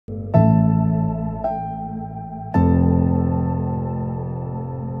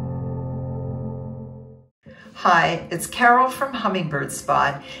Hi, it's Carole from Hummingbird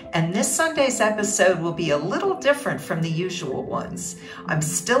Spot, and this Sunday's episode will be a little different from the usual ones. I'm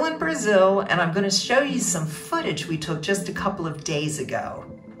still in Brazil, and I'm going to show you some footage we took just a couple of days ago.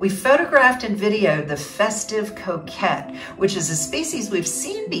 We photographed and videoed the Festive Coquette, which is a species we've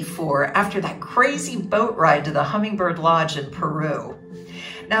seen before after that crazy boat ride to the Hummingbird Lodge in Peru.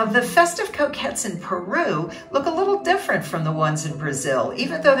 Now, the Festive Coquettes in Peru look a little different from the ones in Brazil,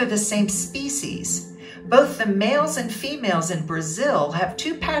 even though they're the same species. Both the males and females in Brazil have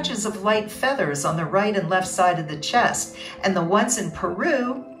two patches of light feathers on the right and left side of the chest, and the ones in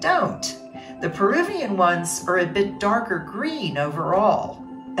Peru don't. The Peruvian ones are a bit darker green overall.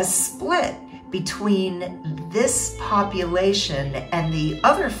 A split between this population and the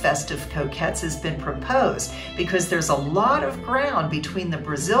other Festive Coquettes has been proposed because there's a lot of ground between the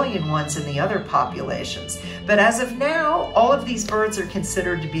Brazilian ones and the other populations. But as of now, all of these birds are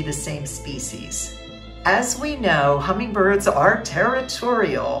considered to be the same species. As we know, hummingbirds are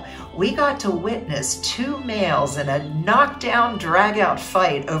territorial. We got to witness two males in a knockdown, drag-out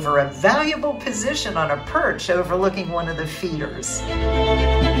fight over a valuable position on a perch overlooking one of the feeders.